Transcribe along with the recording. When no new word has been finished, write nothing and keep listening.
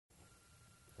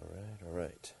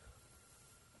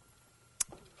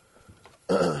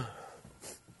All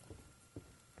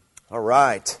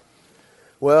right.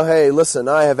 Well, hey, listen,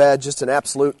 I have had just an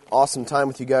absolute awesome time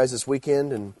with you guys this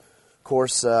weekend, and of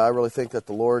course, I really think that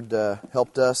the Lord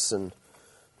helped us, and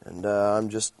I'm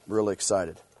just really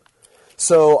excited.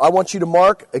 So I want you to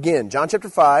mark, again, John chapter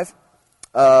 5,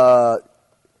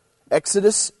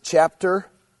 Exodus chapter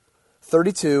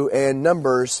 32, and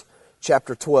Numbers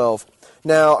chapter 12.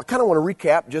 Now, I kind of want to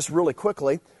recap just really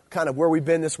quickly, kind of where we've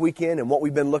been this weekend and what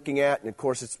we've been looking at, and of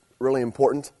course, it's really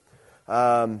important.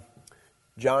 John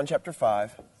chapter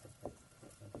 5,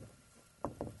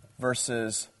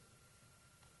 verses,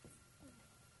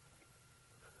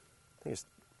 I think it's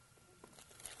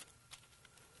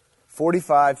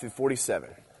 45 through 47.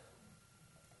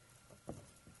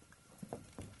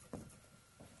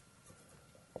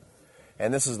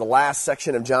 And this is the last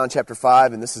section of John chapter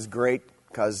 5, and this is great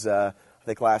because I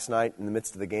think last night in the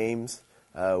midst of the games,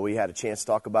 we had a chance to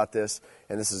talk about this,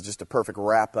 and this is just a perfect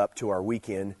wrap-up to our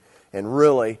weekend. And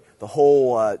really, the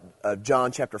whole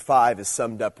John chapter 5 is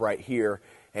summed up right here.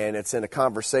 And it's in a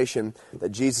conversation that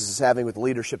Jesus is having with the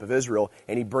leadership of Israel.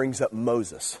 And he brings up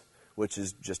Moses, which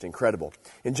is just incredible.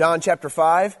 In John chapter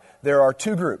 5, there are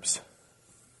two groups.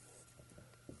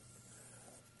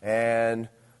 And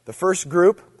the first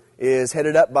group is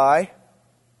headed up by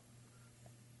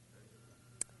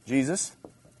Jesus.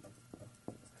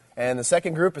 And the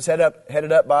second group is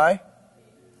headed up by...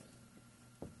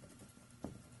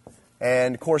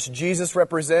 And, of course, Jesus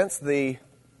represents the...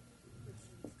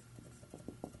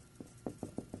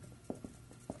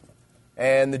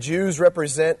 And the Jews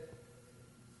represent...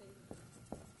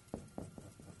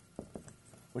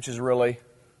 Which is really,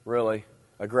 really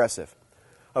aggressive.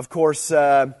 Of course,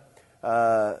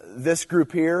 this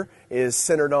group here is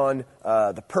centered on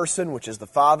the person, which is the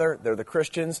Father. They're the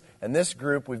Christians. And this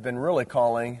group we've been really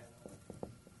calling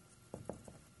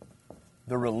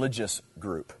the religious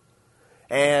group.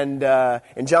 And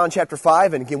in John chapter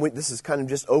 5, and again, this is kind of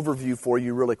just overview for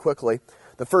you really quickly.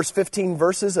 The first 15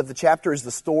 verses of the chapter is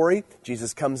the story.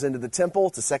 Jesus comes into the temple.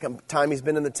 It's the second time he's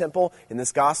been in the temple in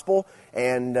this gospel.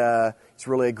 And it's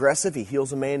really aggressive. He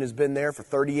heals a man who's been there for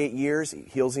 38 years. He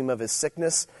heals him of his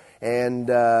sickness. And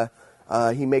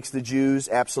he makes the Jews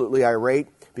absolutely irate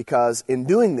because in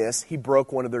doing this, he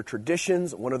broke one of their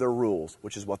traditions, one of their rules,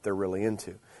 which is what they're really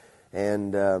into.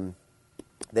 And...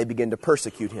 they begin to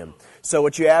persecute him. So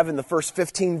what you have in the first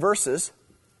 15 verses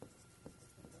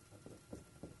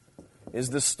is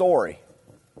the story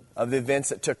of the events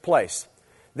that took place.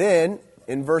 Then,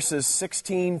 in verses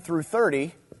 16 through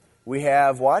 30, we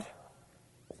have what?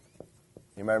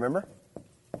 Anybody remember?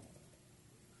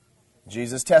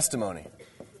 Jesus' testimony.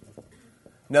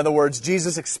 In other words,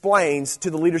 Jesus explains to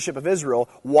the leadership of Israel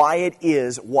why it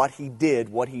is what he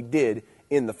did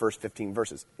in the first 15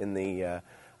 verses in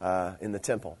the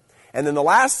temple. And then the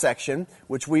last section,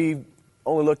 which we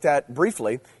only looked at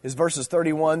briefly, is verses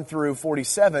 31 through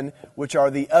 47, which are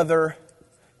the other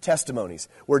testimonies,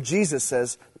 where Jesus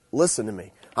says, listen to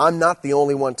me. I'm not the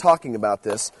only one talking about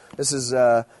this. This is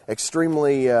this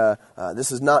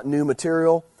is not new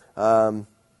material. Hey,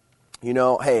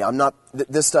 I'm not,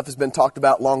 this stuff has been talked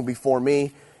about long before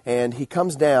me. And he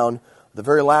comes down, the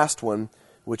very last one,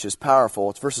 which is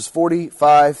powerful. It's verses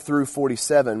 45 through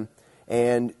 47.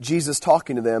 And Jesus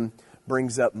talking to them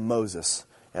brings up Moses.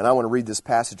 And I want to read this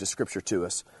passage of Scripture to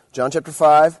us. John chapter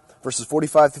 5, verses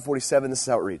 45 through 47, this is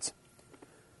how it reads.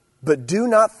 But do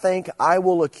not think I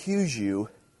will accuse you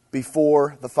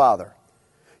before the Father.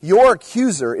 Your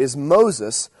accuser is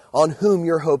Moses, on whom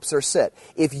your hopes are set.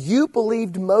 If you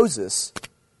believed Moses,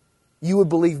 you would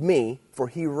believe me, for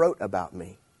he wrote about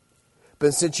me.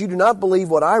 But since you do not believe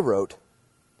what I wrote,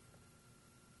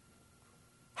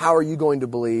 how are you going to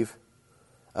believe?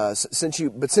 Since you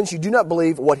do not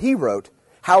believe what he wrote,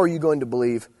 how are you going to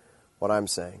believe what I'm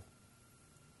saying?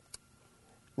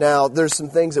 Now, there's some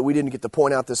things that we didn't get to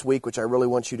point out this week, which I really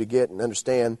want you to get and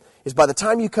understand, is by the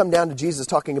time you come down to Jesus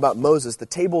talking about Moses, the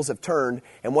tables have turned,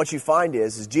 and what you find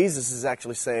is Jesus is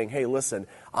actually saying, hey, listen,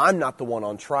 I'm not the one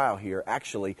on trial here.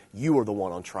 Actually, you are the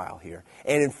one on trial here.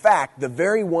 And in fact, the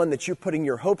very one that you're putting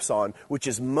your hopes on, which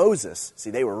is Moses,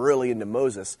 see, they were really into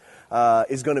Moses,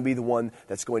 is going to be the one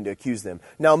that's going to accuse them.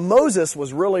 Now, Moses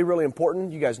was really, really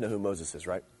important. You guys know who Moses is,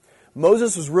 right?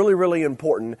 Moses was really, really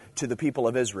important to the people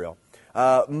of Israel.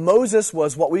 Moses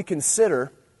was what we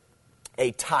consider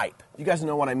a type. You guys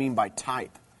know what I mean by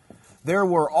type. There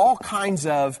were all kinds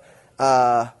of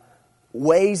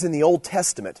ways in the Old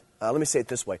Testament. Let me say it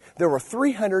this way. There were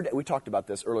 300, we talked about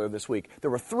this earlier this week, there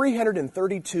were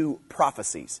 332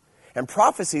 prophecies. And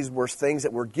prophecies were things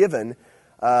that were given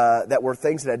that were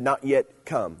things that had not yet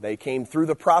come. They came through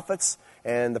the prophets,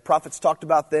 and the prophets talked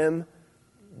about them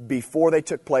before they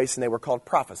took place, and they were called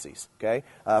prophecies. Okay,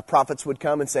 prophets would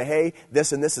come and say, hey,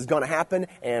 this and this is going to happen,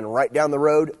 and right down the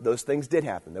road, those things did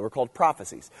happen. They were called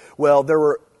prophecies. Well, there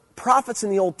were prophets in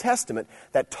the Old Testament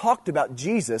that talked about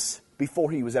Jesus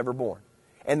before he was ever born.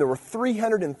 And there were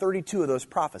 332 of those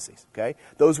prophecies, okay?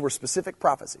 Those were specific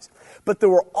prophecies. But there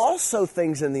were also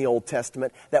things in the Old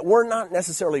Testament that were not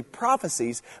necessarily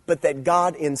prophecies, but that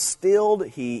God instilled,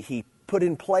 He put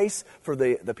in place for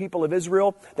the people of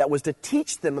Israel that was to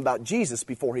teach them about Jesus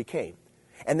before He came.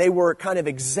 And they were kind of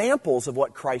examples of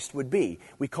what Christ would be.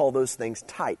 We call those things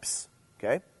types,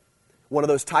 okay? One of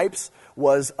those types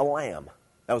was a lamb.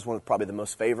 That was one of probably the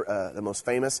most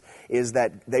famous, is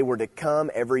that they were to come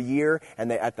every year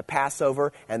and at the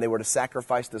Passover, and they were to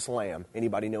sacrifice this lamb.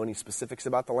 Anybody know any specifics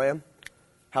about the lamb?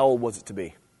 How old was it to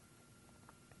be?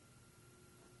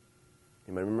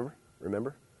 Anybody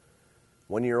remember?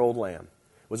 1-year-old lamb.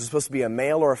 Was it supposed to be a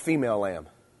male or a female lamb?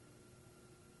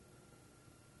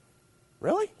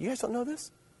 Really? You guys don't know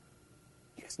this?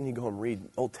 You guys need to go and read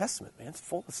Old Testament, man. It's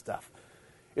full of stuff.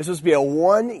 It's supposed to be a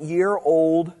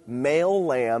 1-year-old male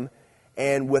lamb,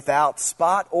 and without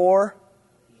spot or...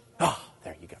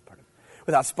 there you go. Pardon.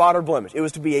 Without spot or blemish. It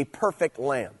was to be a perfect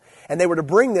lamb. And they were to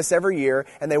bring this every year,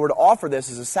 and they were to offer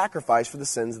this as a sacrifice for the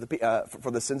sins of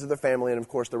for the sins of their family. And of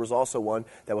course, there was also one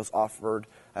that was offered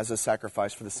as a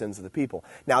sacrifice for the sins of the people.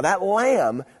 Now that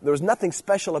lamb, there was nothing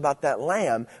special about that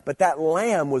lamb, but that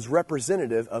lamb was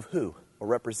representative of who? Or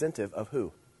representative of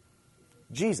who?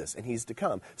 Jesus, and He's to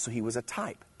come. So He was a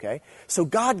type, okay? So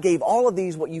God gave all of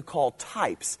these what you call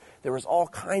types. There was all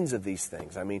kinds of these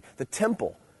things. I mean, the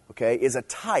temple, okay, is a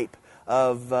type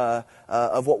of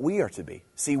what we are to be.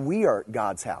 See, we are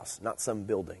God's house, not some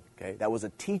building, okay? That was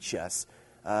to teach us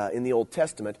in the Old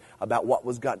Testament about what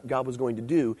God was going to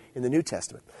do in the New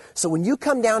Testament. So when you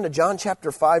come down to John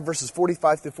chapter 5, verses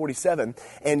 45 through 47,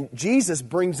 and Jesus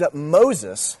brings up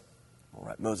Moses, we'll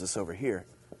write Moses over here,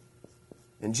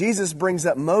 and Jesus brings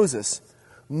up Moses.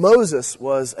 Moses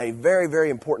was a very,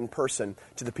 very important person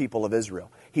to the people of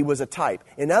Israel. He was a type.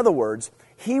 In other words,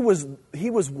 he was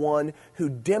one who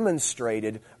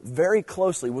demonstrated very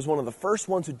closely, was one of the first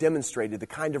ones who demonstrated the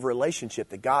kind of relationship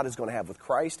that God is going to have with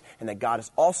Christ and that God is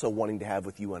also wanting to have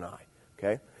with you and I.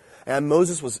 Okay? And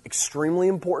Moses was extremely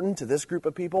important to this group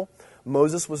of people.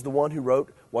 Moses was the one who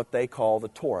wrote what they call the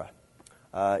Torah.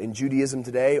 In Judaism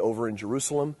today, over in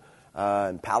Jerusalem,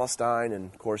 in Palestine,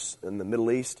 and of course in the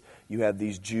Middle East, you have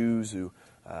these Jews who,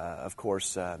 of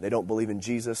course, they don't believe in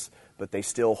Jesus, but they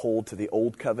still hold to the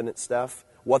Old Covenant stuff.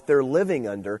 What they're living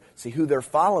under, see who they're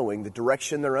following, the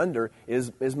direction they're under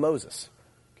is Moses.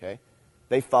 Okay,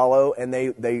 they follow and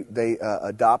they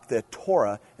adopt the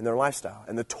Torah in their lifestyle,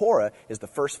 and the Torah is the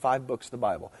first 5 books of the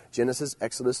Bible: Genesis,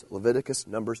 Exodus, Leviticus,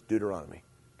 Numbers, Deuteronomy.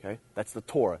 Okay, that's the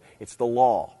Torah. It's the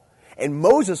law, and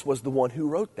Moses was the one who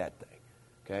wrote that thing.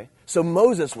 Okay? So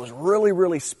Moses was really,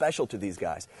 really special to these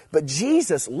guys. But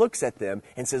Jesus looks at them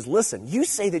and says, listen, you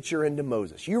say that you're into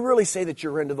Moses. You really say that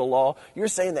you're into the law. You're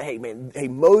saying that, hey,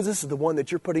 Moses is the one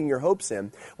that you're putting your hopes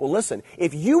in. Well, listen,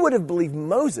 if you would have believed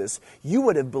Moses, you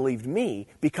would have believed me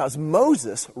because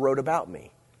Moses wrote about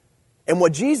me. And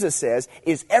what Jesus says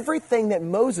is everything that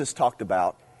Moses talked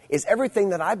about is everything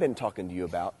that I've been talking to you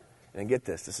about. And get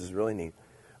this is really neat.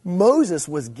 Moses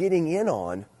was getting in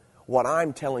on what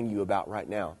I'm telling you about right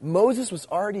now. Moses was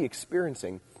already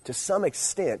experiencing, to some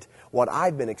extent, what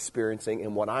I've been experiencing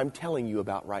and what I'm telling you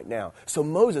about right now. So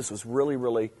Moses was really,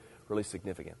 really, really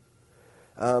significant.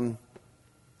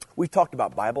 We talked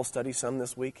about Bible study some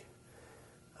this week.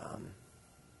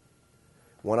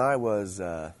 When I was,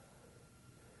 after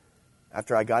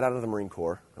I got out of the Marine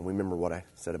Corps, and we remember what I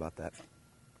said about that,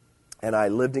 and I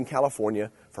lived in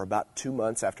California for about 2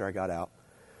 months after I got out,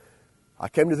 I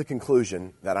came to the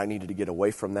conclusion that I needed to get away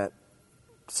from that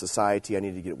society. I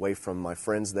needed to get away from my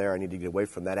friends there. I needed to get away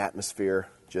from that atmosphere,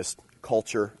 just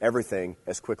culture, everything,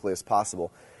 as quickly as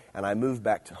possible. And I moved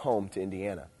back home to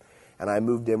Indiana. And I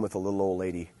moved in with a little old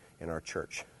lady in our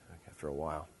church. After a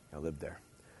while, I lived there.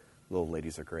 Little old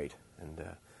ladies are great. And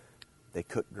they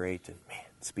cook great. And man,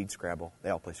 speed Scrabble. They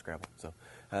all play Scrabble. So,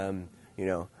 I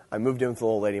moved in with a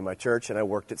little lady in my church, and I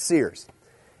worked at Sears.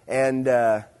 And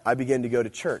I began to go to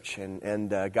church, and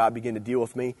God began to deal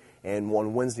with me. And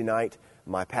one Wednesday night,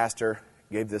 my pastor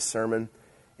gave this sermon,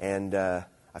 and I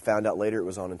found out later it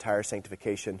was on entire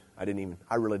sanctification. I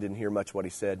really didn't hear much what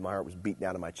he said. My heart was beating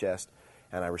out of my chest,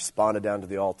 and I responded down to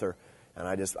the altar, and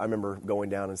I remember going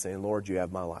down and saying, Lord, you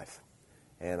have my life.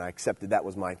 And I accepted that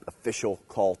was my official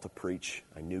call to preach.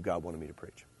 I knew God wanted me to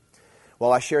preach.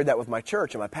 Well, I shared that with my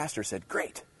church, and my pastor said,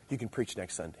 great, you can preach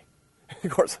next Sunday. Of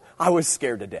course, I was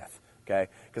scared to death. okay?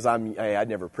 Because I'd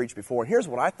never preached before. And here's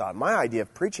what I thought. My idea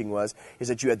of preaching is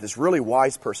that you had this really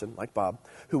wise person, like Bob,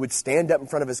 who would stand up in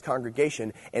front of his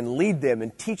congregation and lead them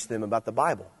and teach them about the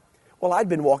Bible. Well, I'd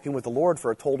been walking with the Lord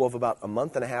for a total of about a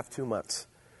month and a half, 2 months.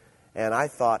 And I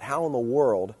thought, how in the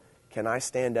world can I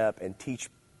stand up and teach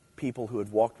people who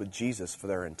had walked with Jesus for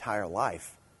their entire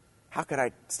life? How could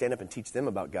I stand up and teach them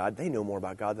about God? They know more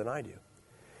about God than I do.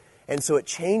 And so it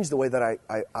changed the way that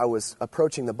I was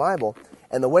approaching the Bible.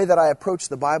 And the way that I approached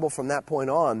the Bible from that point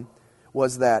on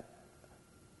was that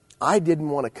I didn't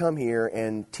want to come here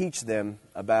and teach them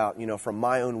about, from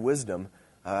my own wisdom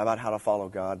about how to follow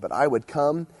God. But I would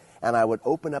come and I would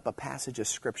open up a passage of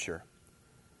Scripture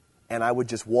and I would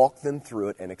just walk them through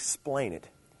it and explain it.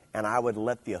 And I would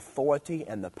let the authority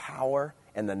and the power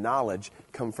and the knowledge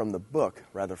come from the book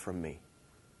rather from me.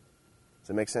 Does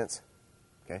that make sense?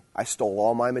 Okay. I stole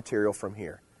all my material from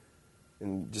here.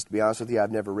 And just to be honest with you,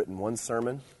 I've never written one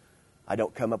sermon. I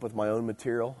don't come up with my own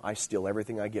material. I steal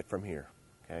everything I get from here.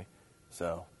 Okay.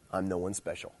 So I'm no one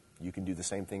special. You can do the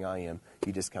same thing I am.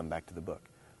 You just come back to the book.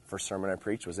 First sermon I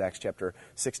preached was Acts chapter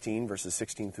 16, verses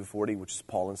 16 through 40, which is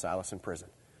Paul and Silas in prison.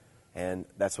 And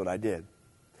that's what I did.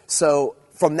 So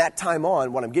from that time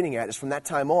on, what I'm getting at is from that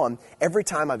time on, every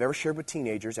time I've ever shared with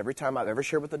teenagers, every time I've ever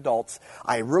shared with adults,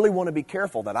 I really want to be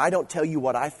careful that I don't tell you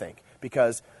what I think.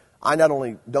 Because I not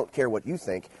only don't care what you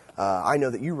think, I know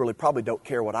that you really probably don't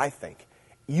care what I think.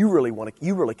 You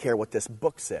really care what this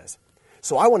book says.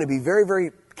 So I want to be very,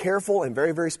 very careful and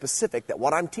very, very specific that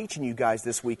what I'm teaching you guys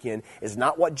this weekend is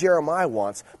not what Jeremiah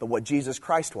wants, but what Jesus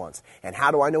Christ wants. And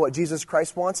how do I know what Jesus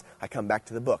Christ wants? I come back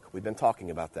to the book. We've been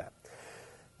talking about that.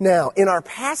 Now, in our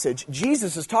passage,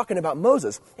 Jesus is talking about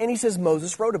Moses, and he says,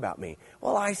 Moses wrote about me.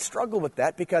 Well, I struggle with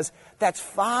that because that's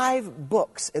 5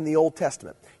 books in the Old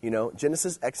Testament.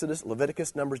 Genesis, Exodus,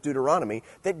 Leviticus, Numbers, Deuteronomy,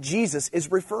 that Jesus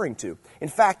is referring to. In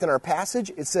fact, in our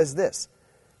passage, it says this,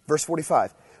 verse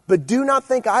 45, "But do not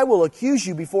think I will accuse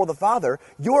you before the Father.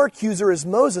 Your accuser is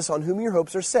Moses, on whom your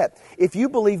hopes are set. If you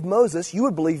believe Moses, you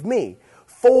would believe me,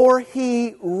 for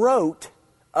he wrote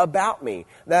about me."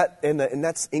 And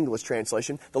that's English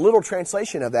translation. The literal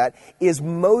translation of that is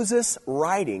Moses'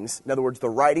 writings. In other words, the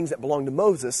writings that belong to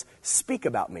Moses speak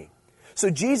about me. So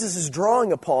Jesus is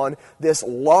drawing upon this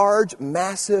large,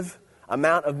 massive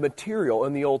amount of material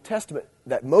in the Old Testament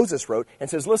that Moses wrote and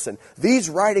says, listen, these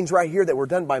writings right here that were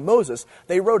done by Moses,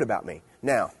 they wrote about me.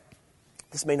 Now,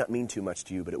 this may not mean too much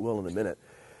to you, but it will in a minute.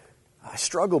 I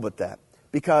struggle with that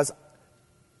because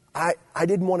I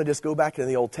didn't want to just go back into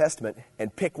the Old Testament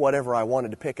and pick whatever I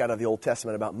wanted to pick out of the Old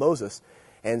Testament about Moses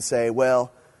and say,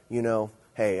 well,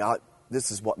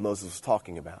 this is what Moses was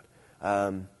talking about.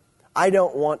 I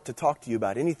don't want to talk to you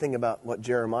about anything about what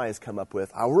Jeremiah has come up with.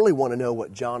 I really want to know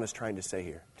what John is trying to say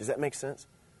here. Does that make sense?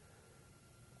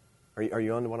 Are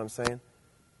you on to what I'm saying?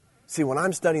 See, when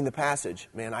I'm studying the passage,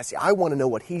 man, I want to know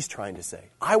what he's trying to say.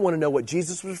 I want to know what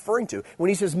Jesus was referring to. When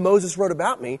he says Moses wrote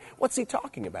about me, what's he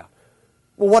talking about?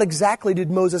 Well, what exactly did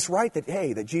Moses write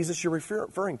that Jesus you're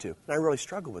referring to? And I really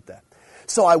struggle with that.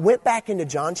 So I went back into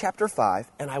John chapter 5,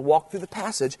 and I walked through the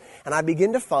passage, and I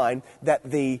begin to find that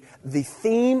the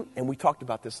theme, and we talked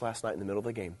about this last night in the middle of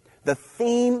the game, the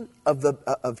theme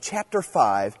of chapter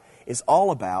 5 is all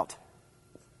about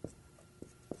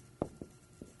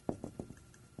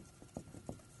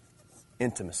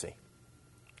intimacy.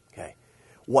 Okay,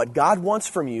 what God wants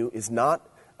from you is not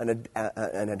an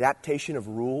adaptation of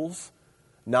rules,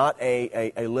 not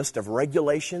a list of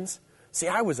regulations. See,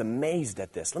 I was amazed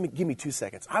at this. Give me 2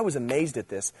 seconds. I was amazed at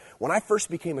this. When I first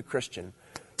became a Christian,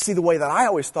 see, the way that I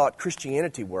always thought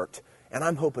Christianity worked, and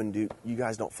I'm hoping you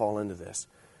guys don't fall into this.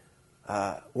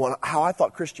 How I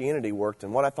thought Christianity worked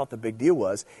and what I thought the big deal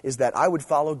was is that I would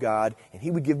follow God and He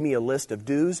would give me a list of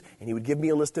do's and He would give me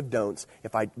a list of don'ts.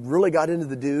 If I really got into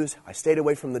the do's, I stayed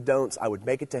away from the don'ts, I would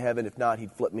make it to heaven. If not,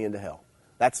 He'd flip me into hell.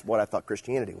 That's what I thought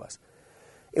Christianity was.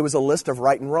 It was a list of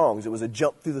right and wrongs. It was a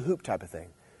jump through the hoop type of thing.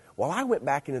 Well, I went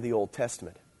back into the Old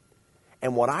Testament,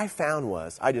 and what I found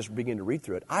was, I just began to read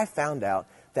through it, I found out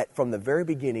that from the very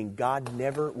beginning, God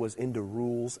never was into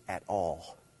rules at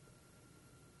all.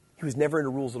 He was never into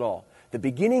rules at all. The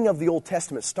beginning of the Old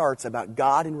Testament starts about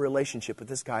God in relationship with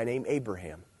this guy named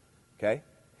Abraham. Okay?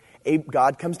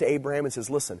 God comes to Abraham and says,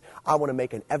 listen, I want to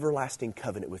make an everlasting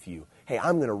covenant with you. Hey,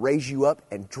 I'm going to raise you up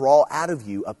and draw out of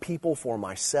you a people for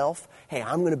myself. Hey,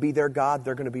 I'm going to be their God.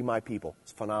 They're going to be my people.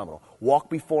 It's phenomenal.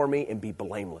 Walk before me and be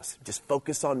blameless. Just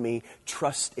focus on me.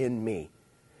 Trust in me.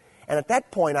 And at that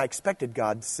point, I expected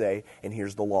God to say, and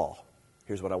here's the law.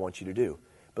 Here's what I want you to do.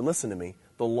 But listen to me.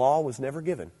 The law was never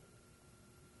given.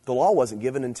 The law wasn't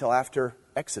given until after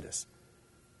Exodus.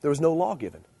 There was no law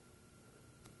given.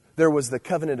 There was the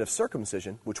covenant of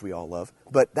circumcision, which we all love,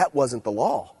 but that wasn't the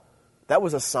law. That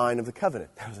was a sign of the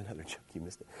covenant. That was another joke, you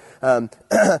missed it.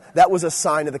 That was a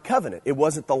sign of the covenant. It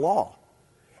wasn't the law.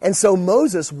 And so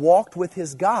Moses walked with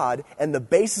his God, and the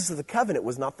basis of the covenant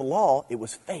was not the law, it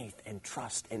was faith and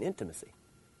trust and intimacy.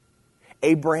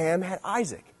 Abraham had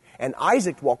Isaac, and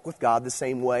Isaac walked with God the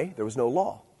same way. There was no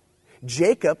law.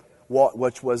 Jacob,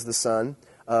 which was the son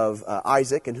of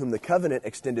Isaac, and whom the covenant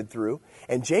extended through,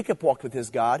 and Jacob walked with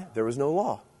his God. There was no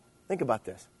law. Think about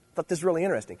this. I thought this was really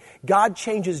interesting. God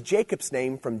changes Jacob's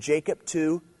name from Jacob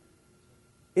to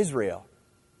Israel,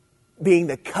 being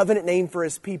the covenant name for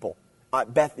his people. They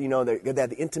had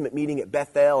the intimate meeting at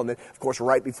Bethel, and then, of course,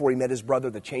 right before he met his brother,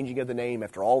 the changing of the name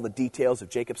after all the details of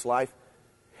Jacob's life.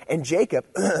 And Jacob,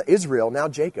 now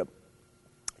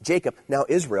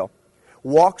Israel,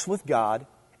 walks with God,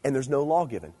 and there's no law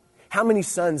given. How many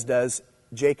sons does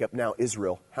Jacob, now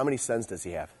Israel, how many sons does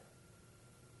he have?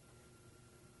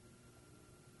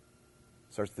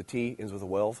 Starts with a T, ends with a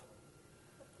 12.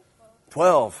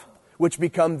 12, which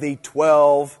become the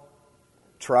 12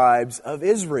 tribes of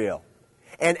Israel.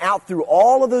 And out through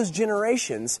all of those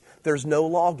generations, there's no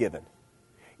law given.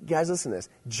 Guys, listen to this.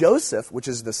 Joseph, which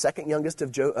is the second youngest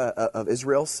of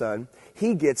Israel's son,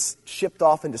 he gets shipped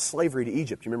off into slavery to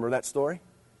Egypt. You remember that story?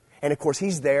 And of course,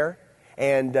 he's there.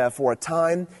 And for a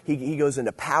time, he goes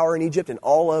into power in Egypt, and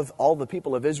all the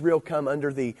people of Israel come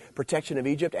under the protection of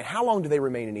Egypt. And how long do they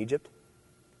remain in Egypt?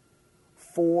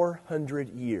 400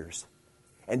 years.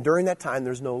 And during that time,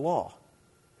 there's no law.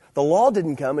 The law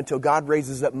didn't come until God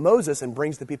raises up Moses and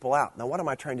brings the people out. Now, what am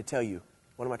I trying to tell you?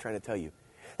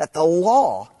 That the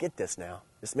law, get this now,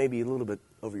 this may be a little bit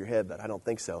over your head, but I don't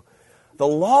think so. The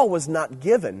law was not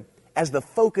given as the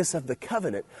focus of the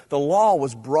covenant. The law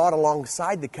was brought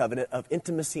alongside the covenant of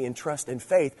intimacy and trust and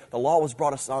faith. The law was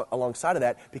brought alongside of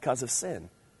that because of sin.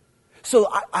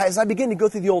 So as I begin to go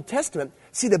through the Old Testament,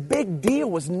 see, the big deal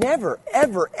was never,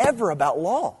 ever, ever about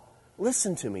law.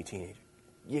 Listen to me, teenager.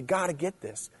 You got to get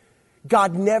this.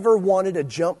 God never wanted a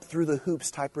jump through the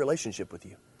hoops type relationship with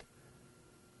you.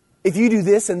 If you do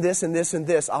this and this and this and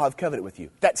this, I'll have covenant with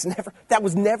you. That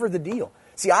was never the deal.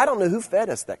 See, I don't know who fed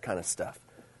us that kind of stuff,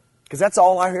 because that's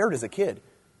all I heard as a kid.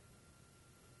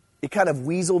 It kind of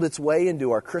weaseled its way into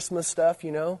our Christmas stuff,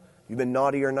 you know. You've been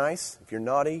naughty or nice. If you're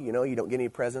naughty, you don't get any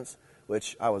presents,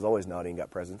 which I was always naughty and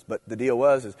got presents. But the deal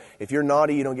is if you're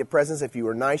naughty, you don't get presents. If you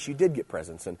were nice, you did get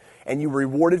presents. And you were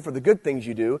rewarded for the good things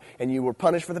you do, and you were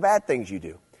punished for the bad things you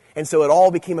do. And so it all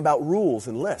became about rules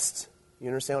and lists. You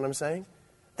understand what I'm saying?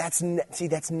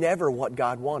 That's never what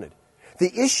God wanted.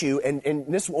 The issue, and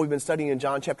this is what we've been studying in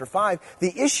John chapter 5,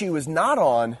 the issue is not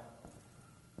on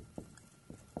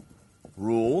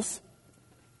rules.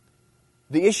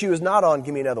 The issue is not on,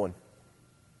 give me another one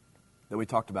that we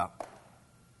talked about.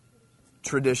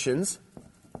 Traditions.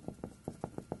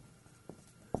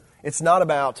 It's not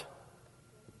about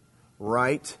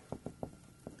right.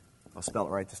 I'll spell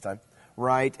it right this time.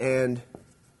 Right and...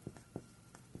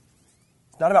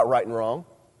 It's not about right and wrong.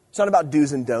 It's not about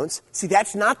do's and don'ts. See,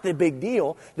 that's not the big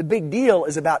deal. The big deal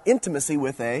is about intimacy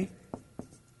with a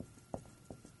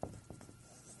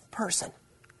person.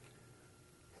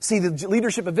 See, the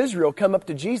leadership of Israel come up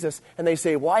to Jesus and they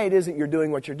say, why it is that you're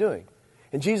doing what you're doing.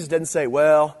 And Jesus doesn't say,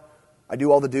 well, I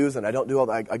do all the do's and I don't do all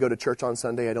the... I go to church on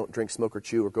Sunday, I don't drink, smoke, or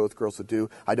chew, or go with girls who do.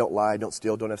 I don't lie, I don't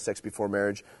steal, don't have sex before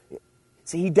marriage.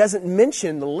 See, he doesn't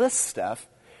mention the list stuff.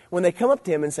 When they come up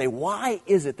to him and say, why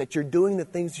is it that you're doing the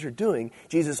things that you're doing,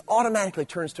 Jesus automatically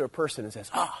turns to a person and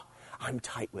says, I'm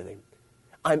tight with him.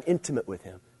 I'm intimate with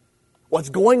him. What's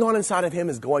going on inside of him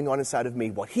is going on inside of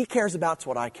me. What he cares about is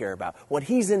what I care about. What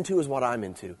he's into is what I'm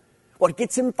into. What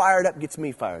gets him fired up gets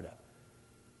me fired up.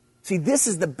 See, this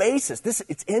is the basis.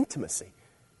 It's intimacy.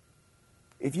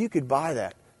 If you could buy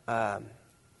that,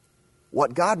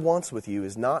 what God wants with you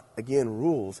is not, again,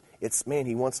 rules. It's, man,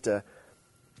 He wants to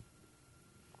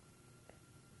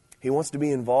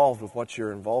be involved with what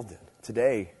you're involved in.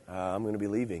 Today, I'm going to be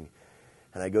leaving,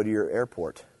 and I go to your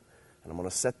airport, and I'm going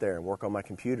to sit there and work on my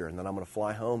computer, and then I'm going to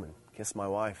fly home and kiss my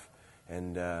wife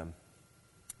and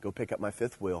go pick up my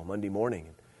fifth wheel Monday morning.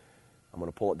 And I'm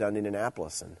going to pull it down to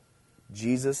Indianapolis, and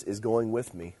Jesus is going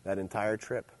with me that entire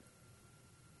trip.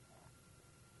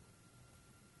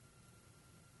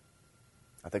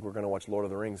 I think we're going to watch Lord of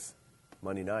the Rings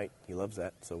Monday night. He loves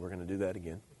that, so we're going to do that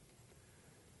again.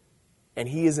 And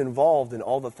He is involved in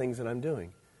all the things that I'm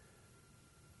doing.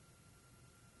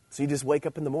 So you just wake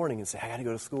up in the morning and say, I got to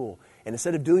go to school. And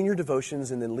instead of doing your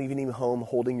devotions and then leaving him home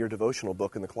holding your devotional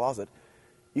book in the closet,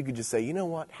 you could just say, you know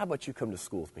what? How about you come to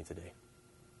school with me today?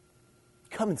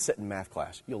 Come and sit in math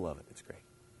class. You'll love it. It's great.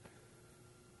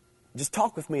 Just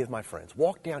talk with me as my friends.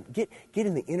 Walk down, get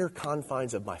in the inner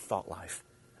confines of my thought life.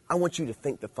 I want you to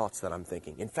think the thoughts that I'm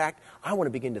thinking. In fact, I want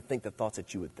to begin to think the thoughts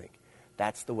that you would think.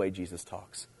 That's the way Jesus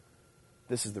talks.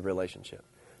 This is the relationship.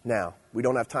 Now, we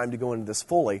don't have time to go into this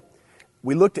fully.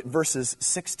 We looked at verses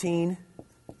 16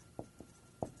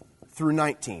 through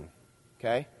 19,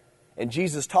 okay? And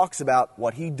Jesus talks about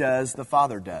what he does, the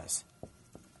Father does,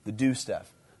 the do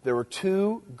stuff. There were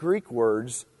two Greek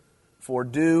words for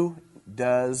do,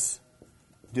 does,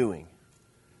 doing.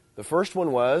 The first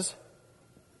one was,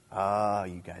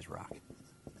 you guys rock,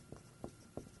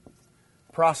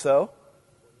 proso.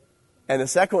 And the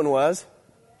second one was,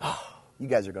 you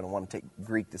guys are going to want to take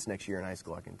Greek this next year in high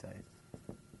school, I can tell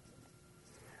you.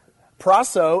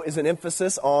 Proso is an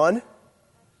emphasis on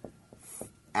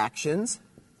actions,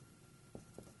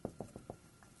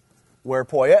 where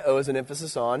poieo is an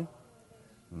emphasis on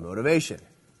motivation.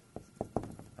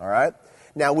 All right?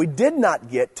 Now, we did not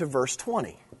get to verse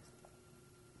 20.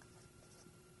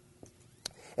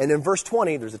 And in verse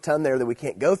 20, there's a ton there that we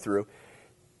can't go through.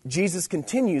 Jesus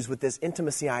continues with this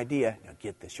intimacy idea. Now,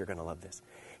 get this. You're going to love this.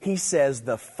 He says,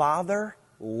 the Father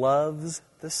loves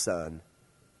the Son.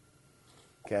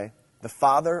 Okay? The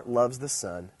Father loves the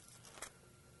Son.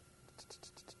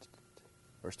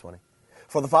 Verse 20.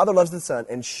 For the Father loves the Son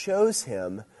and shows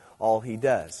him all he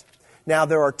does. Now,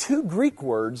 there are two Greek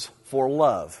words for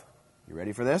love. You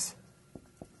ready for this?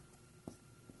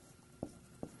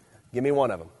 Give me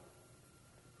one of them.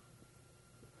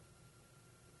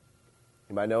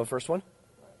 Anybody know the first one?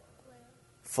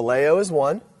 Phileo is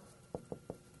one.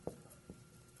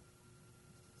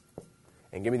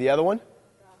 And give me the other one.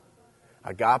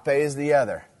 Agape is the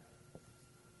other.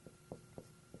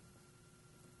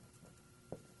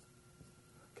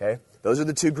 Okay? Those are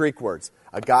the two Greek words.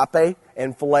 Agape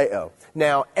and phileo.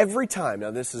 Now, every time,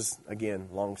 now this is, again,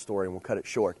 long story and we'll cut it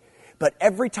short. But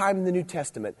every time in the New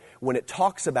Testament, when it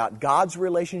talks about God's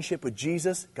relationship with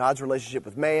Jesus, God's relationship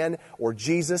with man, or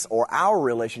Jesus, or our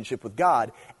relationship with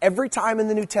God, every time in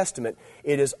the New Testament,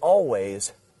 it is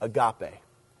always agape.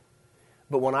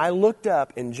 But when I looked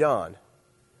up in John,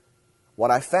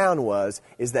 what I found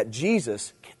is that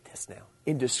Jesus, get this now,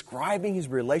 in describing his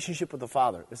relationship with the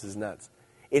Father, this is nuts,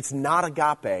 it's not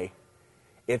agape,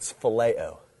 it's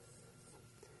phileo.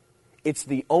 It's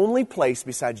the only place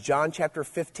besides John chapter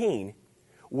 15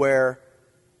 where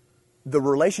the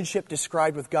relationship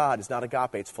described with God is not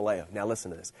agape, it's phileo. Now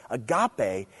listen to this.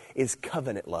 Agape is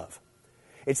covenant love.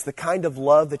 It's the kind of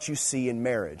love that you see in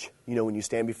marriage. You know, when you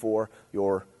stand before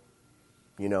your,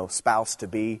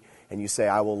 spouse-to-be and you say,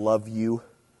 I will love you.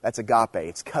 That's agape.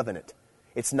 It's covenant.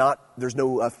 It's not, there's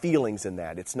no feelings in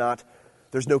that.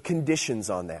 There's no conditions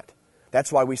on that.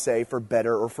 That's why we say for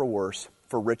better or for worse,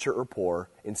 for richer or poor,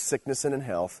 in sickness and in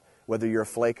health, whether you're a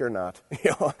flake or not.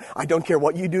 I don't care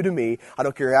what you do to me. I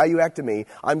don't care how you act to me.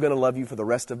 I'm going to love you for the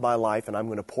rest of my life, and I'm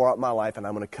going to pour out my life, and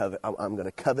I'm going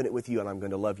to covenant with you, and I'm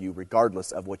going to love you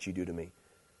regardless of what you do to me.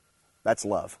 That's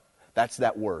love. That's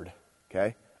that word.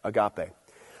 Okay? Agape.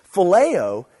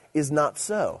 Phileo is not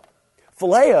so.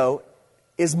 Phileo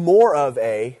is more of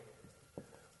a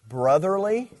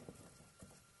brotherly,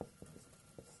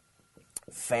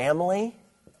 family,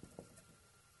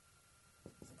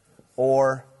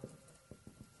 or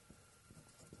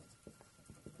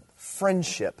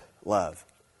friendship love.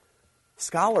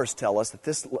 Scholars tell us that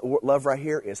this love right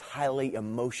here is highly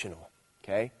emotional.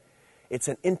 Okay? It's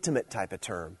an intimate type of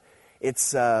term.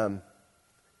 It's the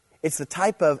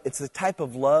type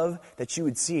of love that you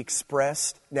would see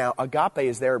expressed. Now, agape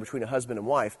is there between a husband and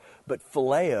wife, but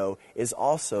phileo is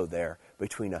also there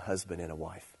between a husband and a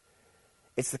wife.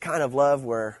 It's the kind of love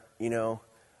where,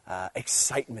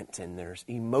 excitement and there's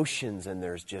emotions and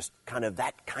there's just kind of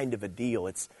that kind of a deal.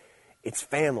 It's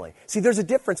family. See, there's a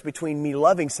difference between me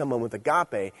loving someone with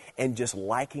agape and just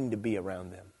liking to be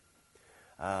around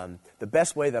them. The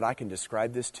best way that I can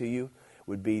describe this to you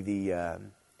would be the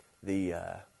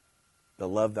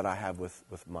love that I have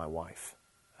with my wife.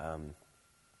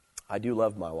 I do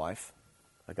love my wife,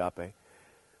 agape,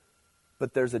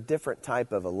 but there's a different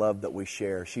type of a love that we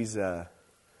share.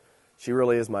 She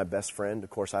really is my best friend. Of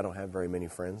course, I don't have very many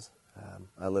friends.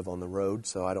 I live on the road,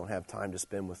 so I don't have time to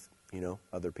spend with,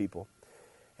 other people.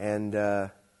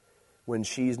 And when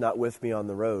she's not with me on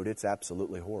the road, it's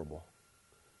absolutely horrible.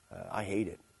 I hate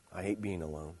it. I hate being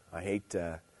alone. I hate,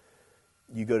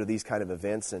 you go to these kind of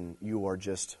events and you are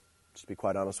just to be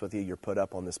quite honest with you, you're put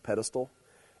up on this pedestal.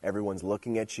 Everyone's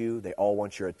looking at you. They all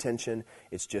want your attention.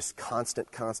 It's just constant.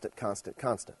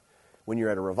 When you're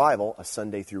at a revival, a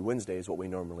Sunday through Wednesday is what we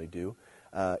normally do.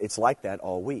 It's like that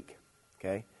all week,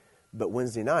 okay? But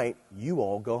Wednesday night, you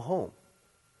all go home.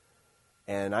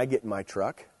 And I get in my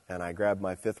truck, and I grab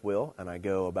my fifth wheel, and I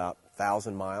go about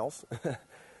 1,000 miles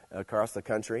across the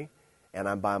country, and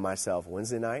I'm by myself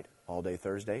Wednesday night, all day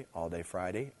Thursday, all day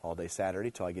Friday, all day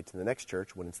Saturday, till I get to the next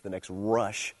church when it's the next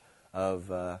rush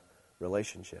of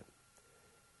relationship.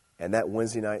 And that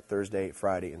Wednesday night, Thursday,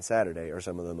 Friday, and Saturday are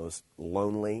some of the most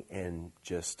lonely and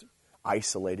just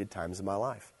isolated times of my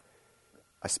life.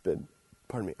 I spend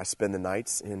the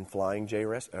nights in Flying J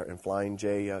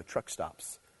truck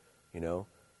stops. You know,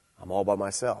 I'm all by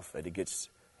myself, and it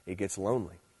gets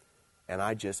lonely, and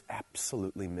I just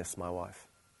absolutely miss my wife.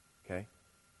 Okay,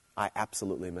 I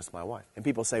absolutely miss my wife. And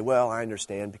people say, "Well, I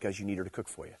understand because you need her to cook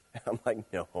for you." I'm like,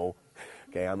 no.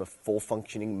 Okay, I'm a full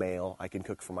functioning male. I can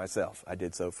cook for myself. I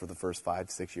did so for the first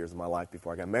 5-6 years of my life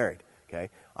before I got married. Okay,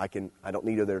 I don't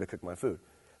need her there to cook my food.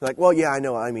 They're like, well, yeah, I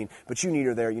know. I mean, but you need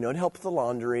her there, to help with the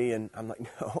laundry. And I'm like,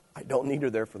 no, I don't need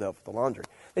her there for the help with the laundry.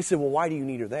 They said, well, why do you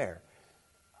need her there?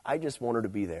 I just want her to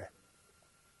be there.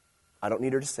 I don't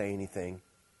need her to say anything.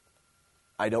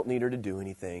 I don't need her to do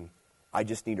anything. I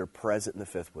just need her present in the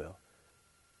fifth wheel.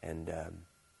 And, of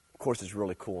course, it's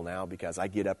really cool now because I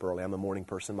get up early. I'm a morning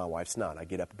person. My wife's not. I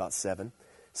get up about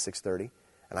 6:30.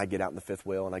 And I get out in the fifth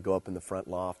wheel, and I go up in the front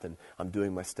loft, and I'm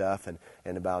doing my stuff. And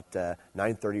about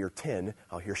 9:30 or 10,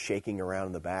 I'll hear shaking around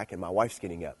in the back, and my wife's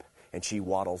getting up. And she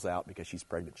waddles out because she's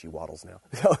pregnant. She waddles now.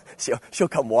 So she'll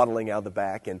come waddling out of the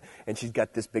back, and she's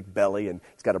got this big belly, and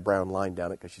it's got a brown line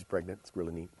down it because she's pregnant. It's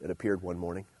really neat. It appeared one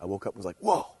morning. I woke up and was like,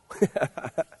 whoa.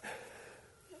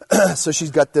 So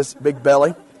she's got this big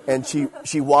belly, and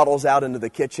she waddles out into the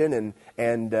kitchen,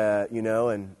 and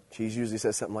she usually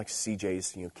says something like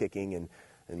CJ's, kicking, and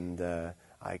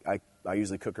I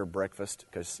usually cook her breakfast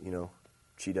because,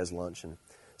 she does lunch. And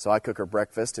so I cook her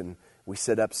breakfast, and we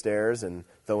sit upstairs and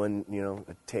throw in,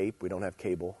 a tape. We don't have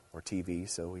cable or TV,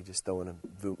 so we just throw in a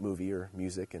movie or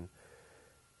music. And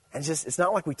it's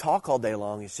not like we talk all day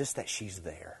long. It's just that she's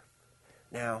there.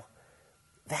 Now,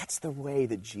 that's the way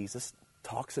that Jesus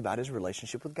talks about his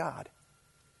relationship with God.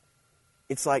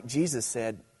 It's like Jesus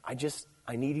said, I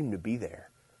need him to be there.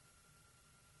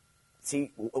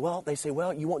 See, they say,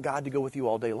 you want God to go with you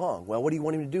all day long. Well, what do you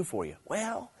want him to do for you?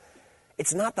 Well,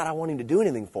 it's not that I want him to do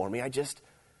anything for me. I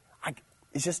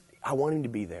want him to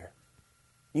be there.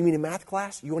 You mean in math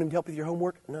class? You want him to help with your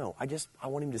homework? No, I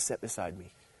want him to sit beside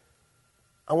me.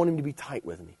 I want him to be tight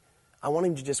with me. I want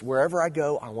him to just, wherever I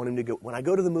go, I want him to go. When I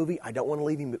go to the movie, I don't want to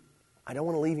leave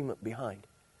him behind.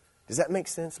 Does that make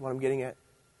sense, what I'm getting at?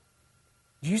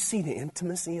 Do you see the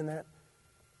intimacy in that?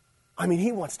 I mean,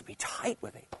 he wants to be tight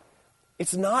with him.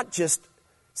 It's not just,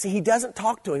 he doesn't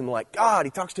talk to him like God.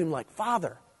 He talks to him like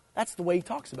Father. That's the way he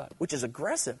talks about it, which is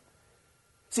aggressive.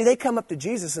 See, they come up to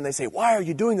Jesus and they say, why are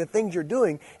you doing the things you're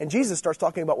doing? And Jesus starts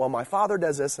talking about, well, my Father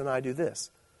does this and I do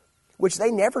this. Which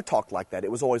they never talked like that.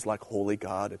 It was always like, holy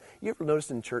God. You ever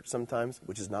notice in church sometimes,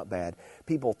 which is not bad,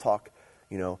 people talk,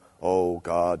 oh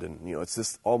God, and, it's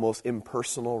this almost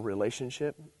impersonal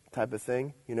relationship type of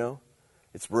thing,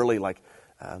 It's really like,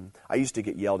 I used to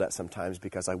get yelled at sometimes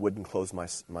because I wouldn't close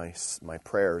my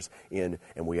prayers in,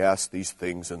 and we ask these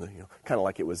things, and kind of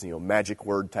like it was magic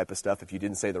word type of stuff. If you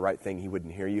didn't say the right thing, he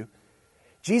wouldn't hear you.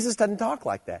 Jesus doesn't talk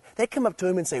like that. They come up to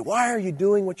him and say, why are you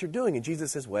doing what you're doing? And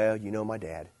Jesus says, well, my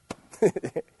dad.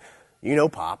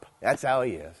 Pop. That's how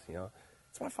he is.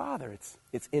 It's my Father.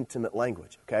 It's intimate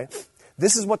language. Okay,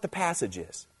 this is what the passage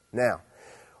is. Now,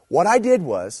 what I did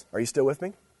was, are you still with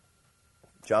me?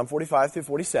 John 45 through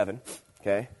 47.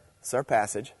 Okay, it's our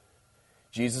passage.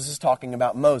 Jesus is talking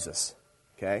about Moses.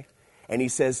 Okay, and he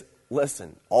says,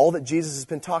 listen, all that Jesus has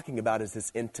been talking about is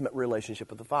this intimate relationship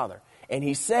with the Father. And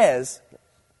he says,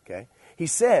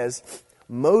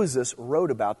 Moses wrote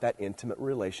about that intimate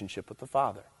relationship with the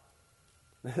Father.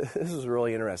 This is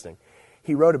really interesting.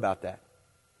 He wrote about that.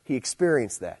 He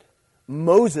experienced that.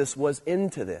 Moses was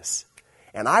into this.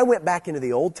 And I went back into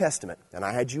the Old Testament, and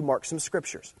I had you mark some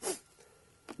scriptures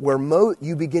where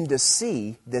you begin to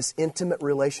see this intimate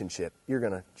relationship. You're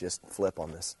going to just flip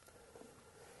on this.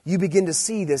 You begin to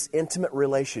see this intimate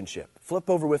relationship. Flip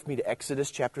over with me to Exodus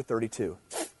chapter 32.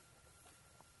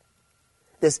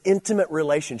 This intimate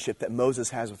relationship that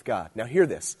Moses has with God. Now hear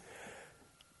this.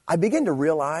 I begin to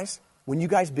realize, when you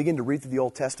guys begin to read through the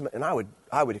Old Testament, and I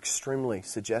would extremely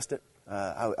suggest it,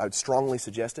 I would strongly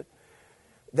suggest it,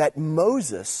 that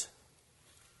Moses,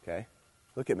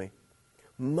 look at me,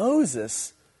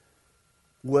 Moses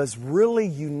was really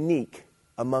unique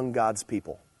among God's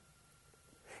people.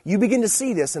 You begin to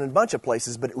see this in a bunch of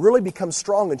places, but it really becomes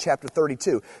strong in chapter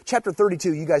 32. Chapter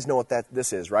 32, you guys know what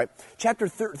this is, right? Chapter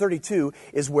 32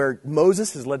 is where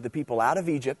Moses has led the people out of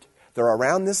Egypt. They're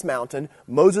around this mountain.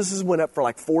 Moses has went up for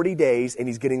like 40 days, and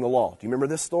he's getting the law. Do you remember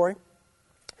this story?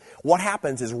 What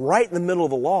happens is right in the middle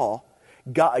of the law,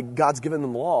 God's given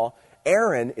them the law.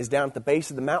 Aaron is down at the base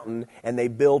of the mountain, and they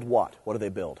build what? What do they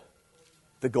build?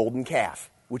 The golden calf,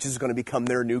 which is going to become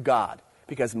their new god.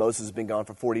 Because Moses has been gone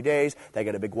for 40 days. They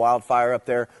got a big wildfire up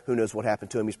there. Who knows what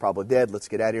happened to him? He's probably dead. Let's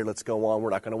get out of here. Let's go on. We're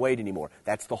not going to wait anymore.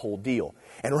 That's the whole deal.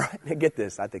 And get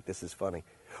this. I think this is funny.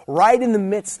 Right in the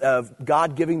midst of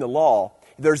God giving the law,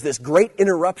 there's this great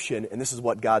interruption. And this is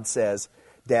what God says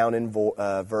down in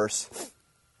verse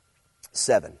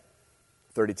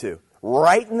 7:32.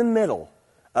 Right in the middle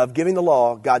of giving the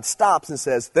law, God stops and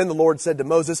says, "Then the Lord said to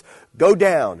Moses, go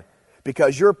down,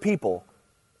 because your people,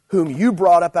 whom you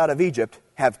brought up out of Egypt,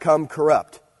 have come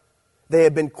corrupt. They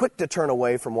have been quick to turn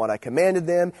away from what I commanded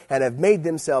them, and have made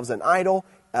themselves an idol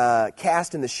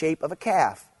cast in the shape of a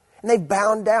calf. And they've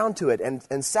bowed down to it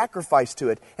and sacrificed to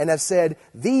it, and have said,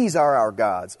 these are our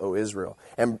gods, O Israel,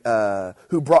 and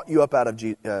who brought you up out of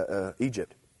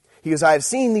Egypt." He goes, "I have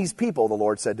seen these people," the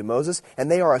Lord said to Moses, "and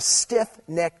they are a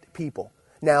stiff-necked people.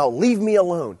 Now leave me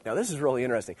alone." Now this is really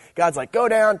interesting. God's like, go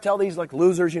down, tell these like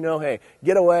losers, hey,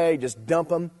 get away, just dump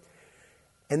them.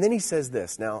 And then he says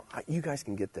this. Now, you guys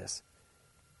can get this.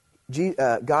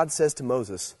 God says to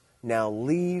Moses, "Now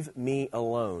leave me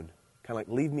alone." Kind of like,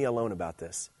 leave me alone about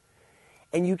this.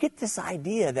 And you get this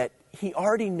idea that he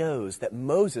already knows that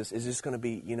Moses is just going to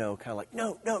be, kind of like,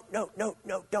 no,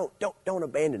 don't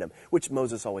abandon him, which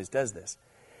Moses always does this.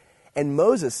 And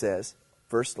Moses says,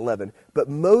 verse 11, "But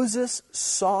Moses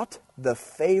sought the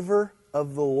favor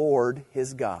of the Lord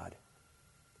his God,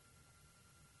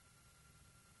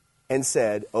 and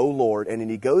said, O Lord," and then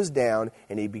he goes down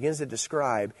and he begins to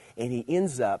describe, and he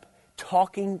ends up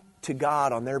talking to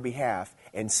God on their behalf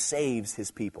and saves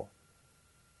his people.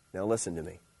 Now listen to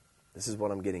me. This is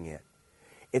what I'm getting at.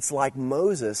 It's like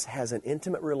Moses has an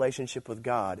intimate relationship with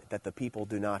God that the people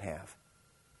do not have.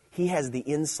 He has the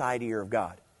inside ear of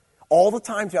God. All the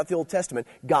time throughout the Old Testament,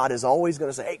 God is always going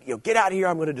to say, "Hey, get out of here,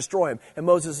 I'm going to destroy him." And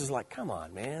Moses is like, "Come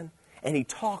on, man." And he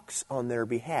talks on their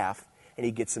behalf, and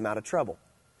he gets them out of trouble.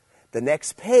 The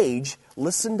next page,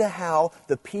 listen to how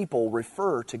the people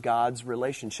refer to God's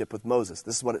relationship with Moses.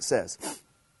 This is what it says.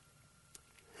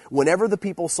 "Whenever the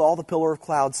people saw the pillar of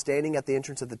cloud standing at the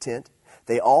entrance of the tent,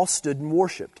 they all stood and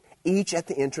worshipped, each at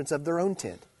the entrance of their own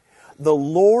tent. The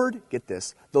Lord," get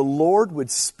this, "the Lord would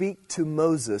speak to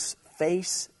Moses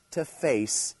face to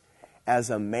face as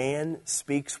a man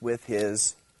speaks with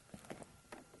his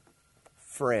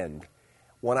friend."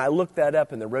 When I looked that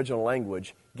up in the original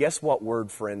language, guess what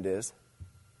word friend is?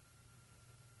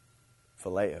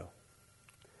 Phileo.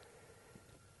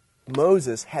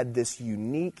 Moses had this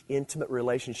unique, intimate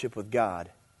relationship with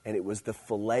God, and it was the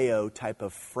phileo type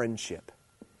of friendship.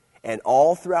 And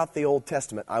all throughout the Old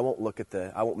Testament, I won't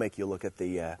make you look at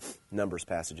the Numbers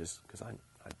passages because I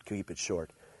keep it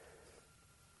short.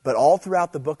 But all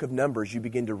throughout the book of Numbers, you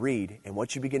begin to read, and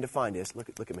what you begin to find is, look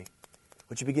at me.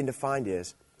 What you begin to find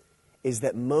is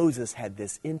that Moses had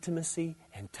this intimacy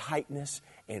and tightness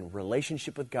and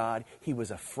relationship with God. He was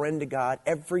a friend to God.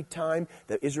 Every time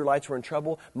the Israelites were in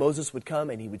trouble, Moses would come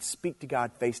and he would speak to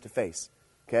God face to face.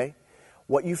 Okay?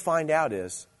 What you find out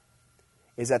is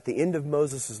at the end of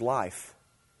Moses' life,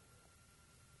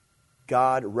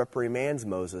 God reprimands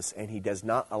Moses and he does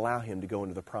not allow him to go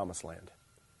into the promised land.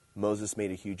 Moses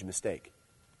made a huge mistake.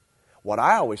 What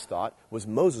I always thought was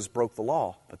Moses broke the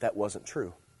law, but that wasn't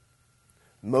true.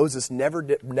 Moses never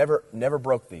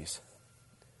broke these.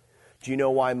 Do you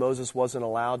know why Moses wasn't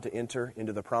allowed to enter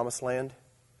into the promised land?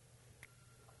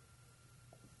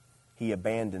 He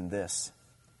abandoned this.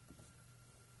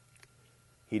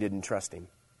 He didn't trust him.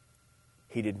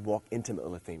 He didn't walk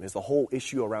intimately with him. There's the whole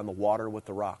issue around the water with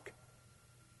the rock.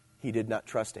 He did not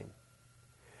trust him.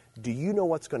 Do you know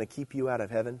what's going to keep you out of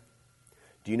heaven?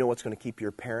 Do you know what's going to keep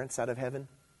your parents out of heaven?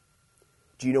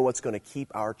 Do you know what's going to keep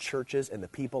our churches and the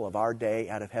people of our day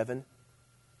out of heaven?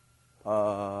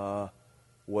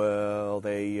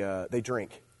 They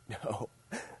drink. No,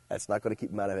 that's not going to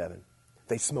keep them out of heaven.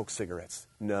 They smoke cigarettes.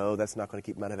 No, that's not going to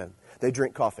keep them out of heaven. They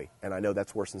drink coffee, and I know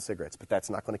that's worse than cigarettes, but that's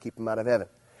not going to keep them out of heaven.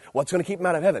 What's going to keep them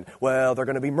out of heaven? Well, they're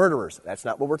going to be murderers. That's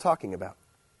not what we're talking about.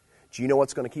 Do you know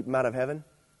what's going to keep them out of heaven?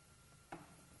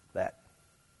 That.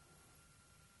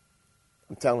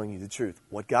 I'm telling you the truth.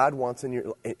 What God wants in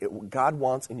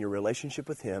your relationship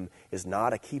with Him is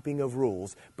not a keeping of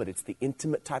rules, but it's the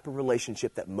intimate type of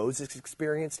relationship that Moses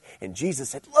experienced. And Jesus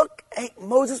said, look, hey,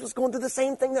 Moses was going through the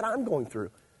same thing that I'm going through.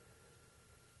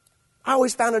 I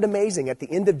always found it amazing at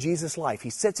the end of Jesus' life. He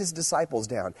sits his disciples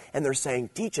down and they're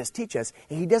saying, teach us,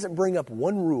 and he doesn't bring up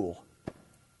one rule.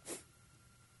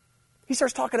 He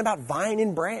starts talking about vine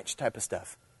and branch type of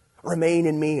stuff. Remain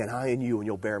in me and I in you, and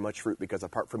you'll bear much fruit, because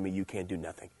apart from me you can't do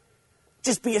nothing.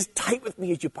 Just be as tight with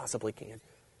me as you possibly can.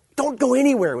 Don't go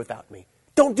anywhere without me.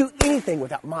 Don't do anything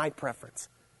without my preference.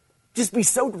 Just be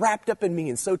so wrapped up in me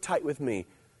and so tight with me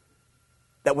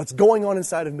that what's going on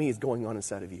inside of me is going on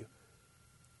inside of you.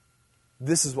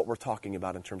 This is what we're talking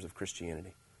about in terms of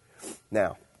Christianity.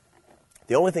 Now,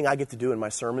 the only thing I get to do in my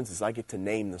sermons is I get to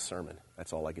name the sermon.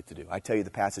 That's all I get to do. I tell you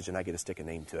the passage and I get to stick a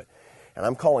name to it. And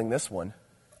I'm calling this one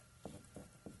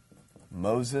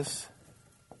Moses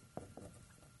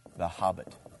the Hobbit.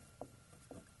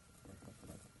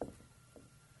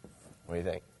 What do you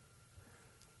think?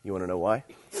 You want to know why?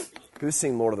 Who's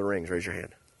seen Lord of the Rings? Raise your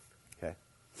hand. Okay.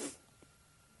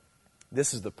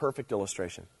 This is the perfect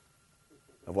illustration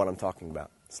of what I'm talking about.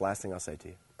 It's the last thing I'll say to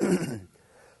you.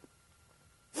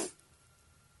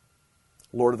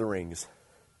 Lord of the Rings.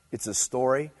 It's a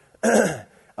story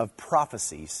of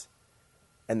prophecies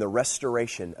and the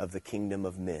restoration of the kingdom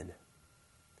of men.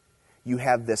 You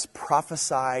have this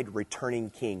prophesied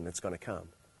returning king that's going to come.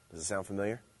 Does it sound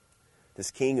familiar?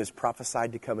 This king is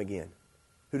prophesied to come again.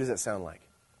 Who does that sound like?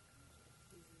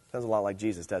 Sounds a lot like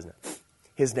Jesus, doesn't it?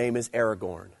 His name is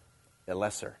Aragorn, the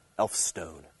Lesser,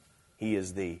 Elfstone. He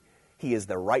is the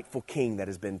rightful king that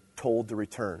has been told to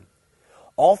return.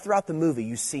 All throughout the movie,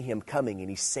 you see him coming and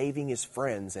he's saving his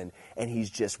friends and he's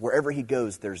just, wherever he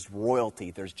goes, there's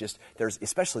royalty. There's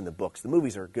especially in the books. The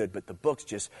movies are good, but the books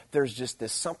there's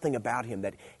this something about him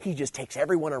that he just takes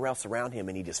everyone else around him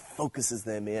and he just focuses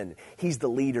them in. He's the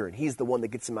leader and he's the one that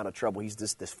gets him out of trouble. He's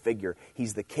just this figure.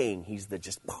 He's the king. He's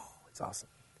it's awesome.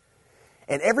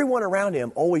 And everyone around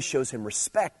him always shows him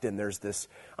respect, and there's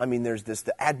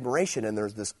the admiration, and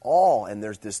there's this awe, and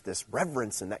there's this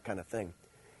reverence and that kind of thing.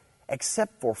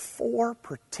 Except for 4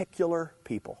 particular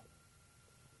people.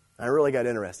 I really got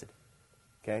interested.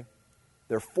 Okay?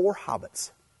 There are 4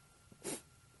 hobbits.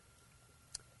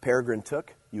 Peregrine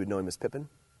Took, you would know him as Pippin.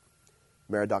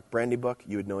 Meriadoc Brandybuck,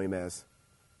 you would know him as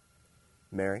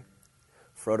Merry.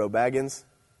 Frodo Baggins,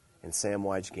 and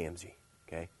Samwise Gamgee.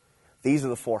 Okay? These are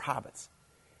the 4 hobbits.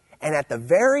 And at the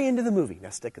very end of the movie,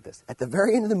 now stick with this. At the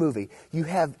very end of the movie, you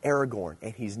have Aragorn,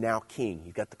 and he's now king.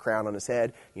 He's got the crown on his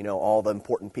head. You know, all the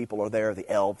important people are there, the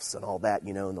elves and all that,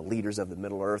 you know, and the leaders of the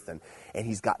Middle-earth. And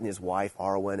he's gotten his wife,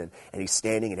 Arwen, and he's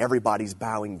standing, and everybody's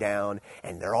bowing down,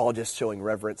 and they're all just showing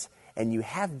reverence. And you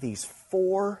have these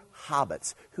 4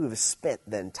 hobbits who have spent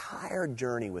the entire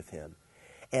journey with him.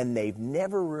 And they've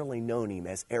never really known him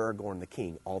as Aragorn the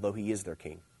king, although he is their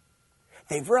king.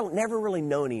 They've never really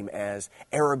known him as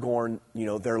Aragorn, you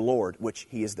know, their Lord, which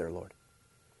he is their Lord.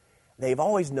 They've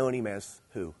always known him as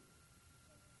who?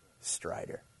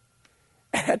 Strider.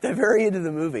 At the very end of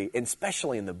the movie, and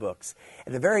especially in the books,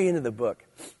 at the very end of the book,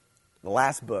 the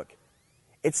last book,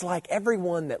 it's like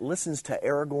everyone that listens to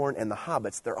Aragorn and the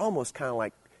hobbits, they're almost kind of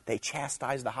like they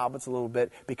chastise the hobbits a little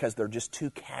bit because they're just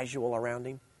too casual around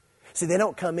him. See, they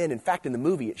don't come in. In fact, in the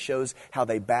movie, it shows how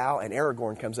they bow, and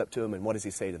Aragorn comes up to them, and what does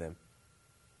he say to them?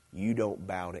 You don't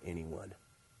bow to anyone.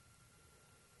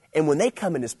 And when they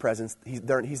come in his presence,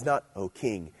 he's not, oh,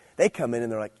 king. They come in and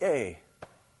they're like, hey,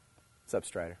 what's up,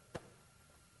 Strider?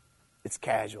 It's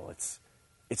casual.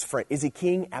 It's friend. Is he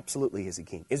king? Absolutely is he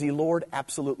king. Is he Lord?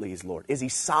 Absolutely he's Lord. Is he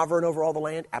sovereign over all the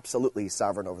land? Absolutely he's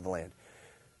sovereign over the land.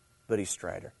 But he's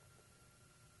Strider.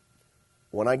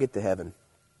 When I get to heaven,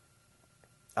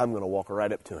 I'm going to walk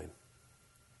right up to him.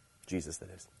 Jesus, that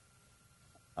is.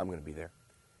 I'm going to be there.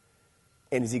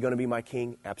 And is he going to be my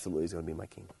king? Absolutely he's going to be my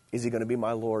king. Is he going to be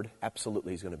my Lord?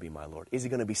 Absolutely he's going to be my Lord. Is he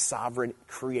going to be sovereign,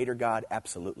 creator God?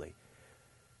 Absolutely.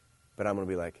 But I'm going to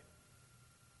be like,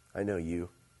 I know you.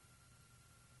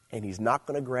 And he's not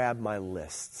going to grab my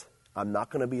lists. I'm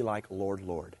not going to be like, Lord,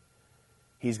 Lord.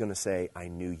 He's going to say, I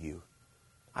knew you.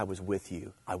 I was with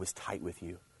you. I was tight with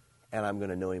you. And I'm going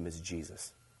to know him as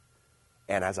Jesus.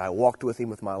 And as I walked with him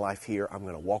with my life here, I'm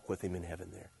going to walk with him in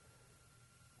heaven there.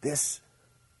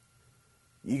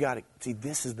 You got to see,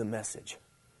 this is the message.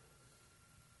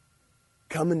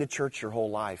 Coming to church your whole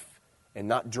life and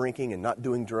not drinking and not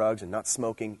doing drugs and not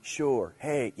smoking, sure,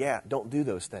 hey, yeah, don't do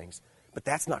those things. But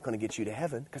that's not going to get you to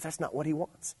heaven because that's not what he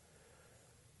wants.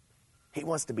 He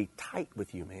wants to be tight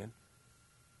with you, man.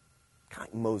 Kind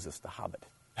of like Moses the Hobbit.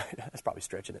 That's probably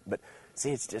stretching it. But see,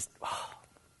 it's just,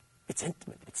 it's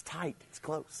intimate, it's tight, it's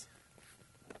close.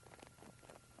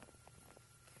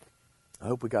 I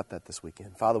hope we got that this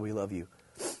weekend. Father, we love you.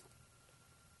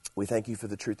 We thank you for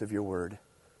the truth of your word.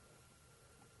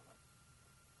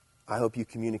 I hope you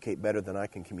communicate better than I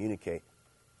can communicate.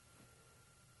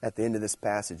 At the end of this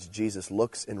passage, Jesus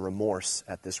looks in remorse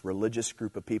at this religious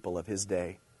group of people of his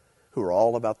day who are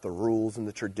all about the rules and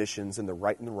the traditions and the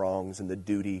right and the wrongs and the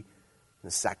duty and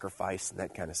the sacrifice and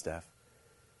that kind of stuff.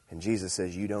 And Jesus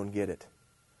says, you don't get it.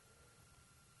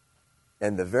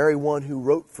 And the very one who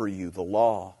wrote for you the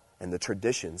law and the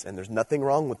traditions, and there's nothing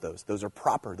wrong with those. Those are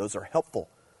proper. Those are helpful.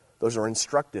 Those are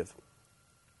instructive.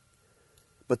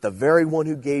 But the very one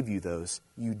who gave you those,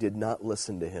 you did not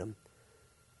listen to him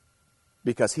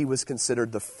because he was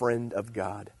considered the friend of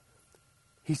God.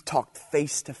 He talked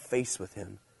face to face with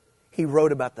him. He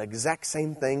wrote about the exact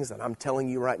same things that I'm telling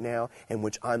you right now, in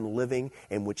which I'm living,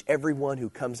 and which everyone who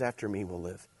comes after me will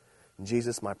live. And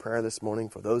Jesus, my prayer this morning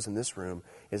for those in this room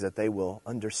is that they will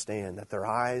understand, that their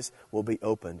eyes will be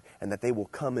opened, and that they will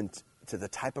come into the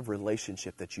type of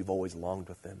relationship that you've always longed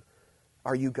with them.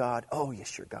 Are you God? Oh,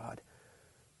 yes, you're God.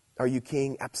 Are you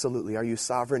King? Absolutely. Are you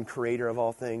sovereign creator of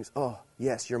all things? Oh,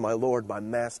 yes, you're my Lord, my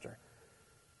master.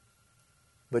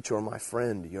 But you're my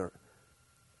friend. You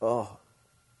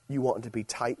want to be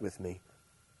tight with me.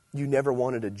 You never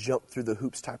wanted to jump through the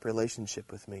hoops type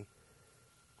relationship with me.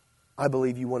 I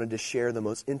believe you wanted to share the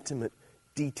most intimate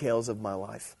details of my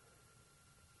life.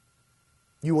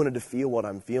 You wanted to feel what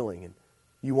I'm feeling, and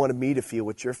you wanted me to feel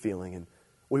what you're feeling, and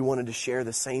we wanted to share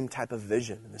the same type of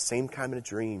vision and the same kind of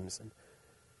dreams. And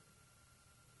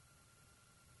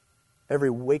every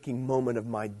waking moment of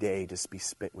my day just be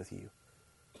spent with you.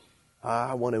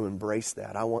 I want to embrace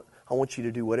that. I want you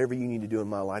to do whatever you need to do in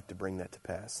my life to bring that to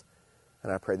pass.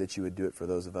 And I pray that you would do it for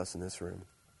those of us in this room.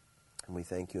 And we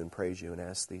thank you and praise you and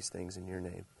ask these things in your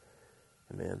name.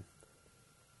 Amen.